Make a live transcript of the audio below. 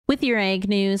With your Ag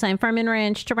News, I'm Farm and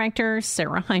Ranch Director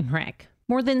Sarah Heinrich.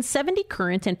 More than 70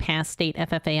 current and past state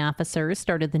FFA officers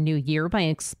started the new year by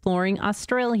exploring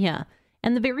Australia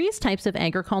and the various types of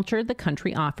agriculture the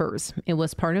country offers. It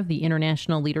was part of the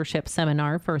International Leadership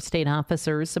Seminar for state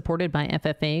officers supported by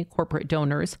FFA corporate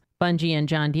donors, Bunge and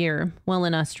John Deere. While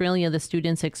in Australia, the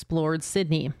students explored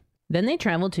Sydney. Then they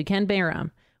traveled to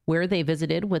Canberra, where they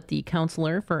visited with the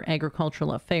Counselor for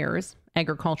Agricultural Affairs,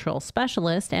 agricultural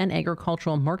specialist, and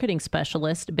agricultural marketing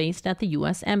specialist based at the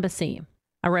U.S. Embassy.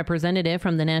 A representative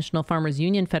from the National Farmers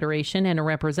Union Federation and a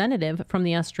representative from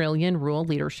the Australian Rural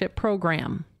Leadership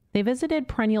Program. They visited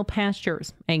perennial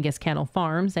pastures, Angus cattle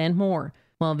farms, and more.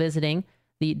 While visiting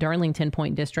the Darlington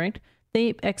Point District,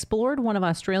 they explored one of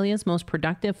Australia's most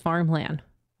productive farmland,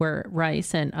 where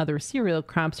rice and other cereal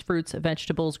crops, fruits,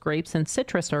 vegetables, grapes, and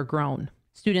citrus are grown.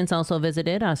 Students also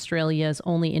visited Australia's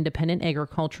only independent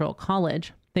agricultural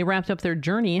college. They wrapped up their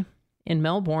journey in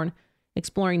Melbourne,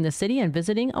 exploring the city and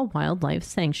visiting a wildlife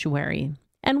sanctuary.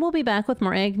 And we'll be back with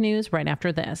more Ag News right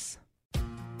after this.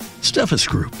 Steffes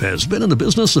Group has been in the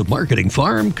business of marketing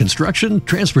farm, construction,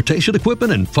 transportation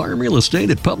equipment, and farm real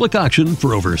estate at public auction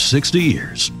for over 60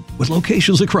 years. With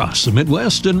locations across the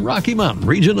Midwest and Rocky Mountain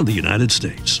region of the United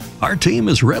States, our team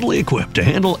is readily equipped to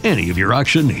handle any of your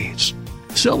auction needs.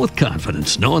 Sell with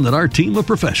confidence, knowing that our team of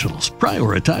professionals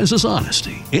prioritizes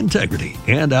honesty, integrity,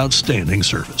 and outstanding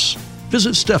service.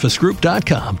 Visit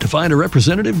SteffesGroup.com to find a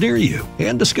representative near you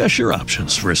and discuss your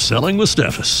options for selling with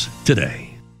Steffes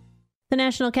today. The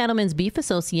National Cattlemen's Beef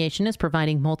Association is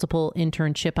providing multiple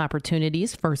internship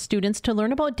opportunities for students to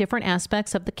learn about different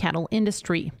aspects of the cattle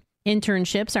industry.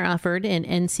 Internships are offered in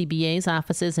NCBA's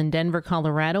offices in Denver,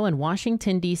 Colorado, and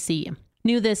Washington, D.C.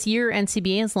 New this year,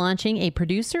 NCBA is launching a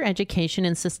Producer Education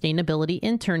and Sustainability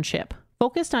Internship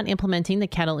focused on implementing the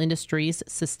cattle industry's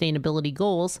sustainability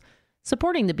goals,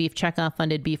 supporting the Beef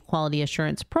Checkoff-funded Beef Quality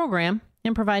Assurance Program,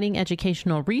 and providing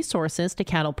educational resources to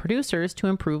cattle producers to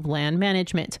improve land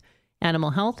management,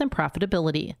 animal health, and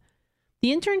profitability.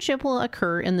 The internship will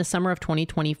occur in the summer of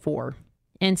 2024.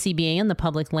 NCBA and the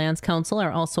Public Lands Council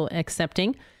are also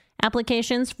accepting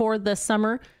applications for the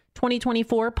summer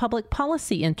 2024 Public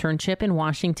Policy Internship in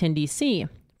Washington, D.C.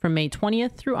 from May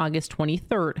 20th through August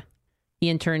 23rd. The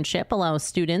internship allows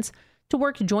students to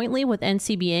work jointly with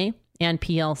NCBA and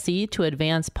PLC to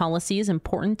advance policies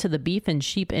important to the beef and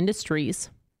sheep industries.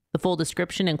 The full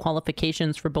description and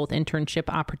qualifications for both internship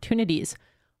opportunities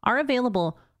are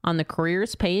available on the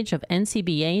careers page of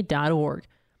ncba.org.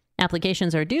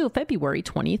 Applications are due February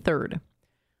 23rd.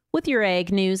 With your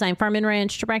Ag News, I'm Farm and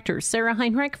Ranch Director Sarah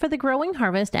Heinrich for the Growing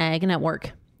Harvest Ag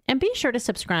Network. And be sure to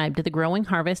subscribe to the Growing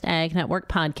Harvest Ag Network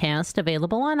podcast,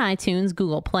 available on iTunes,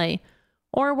 Google Play,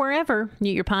 or wherever you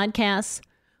get your podcasts.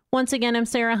 Once again, I'm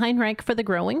Sarah Heinrich for the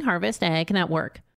Growing Harvest Ag Network.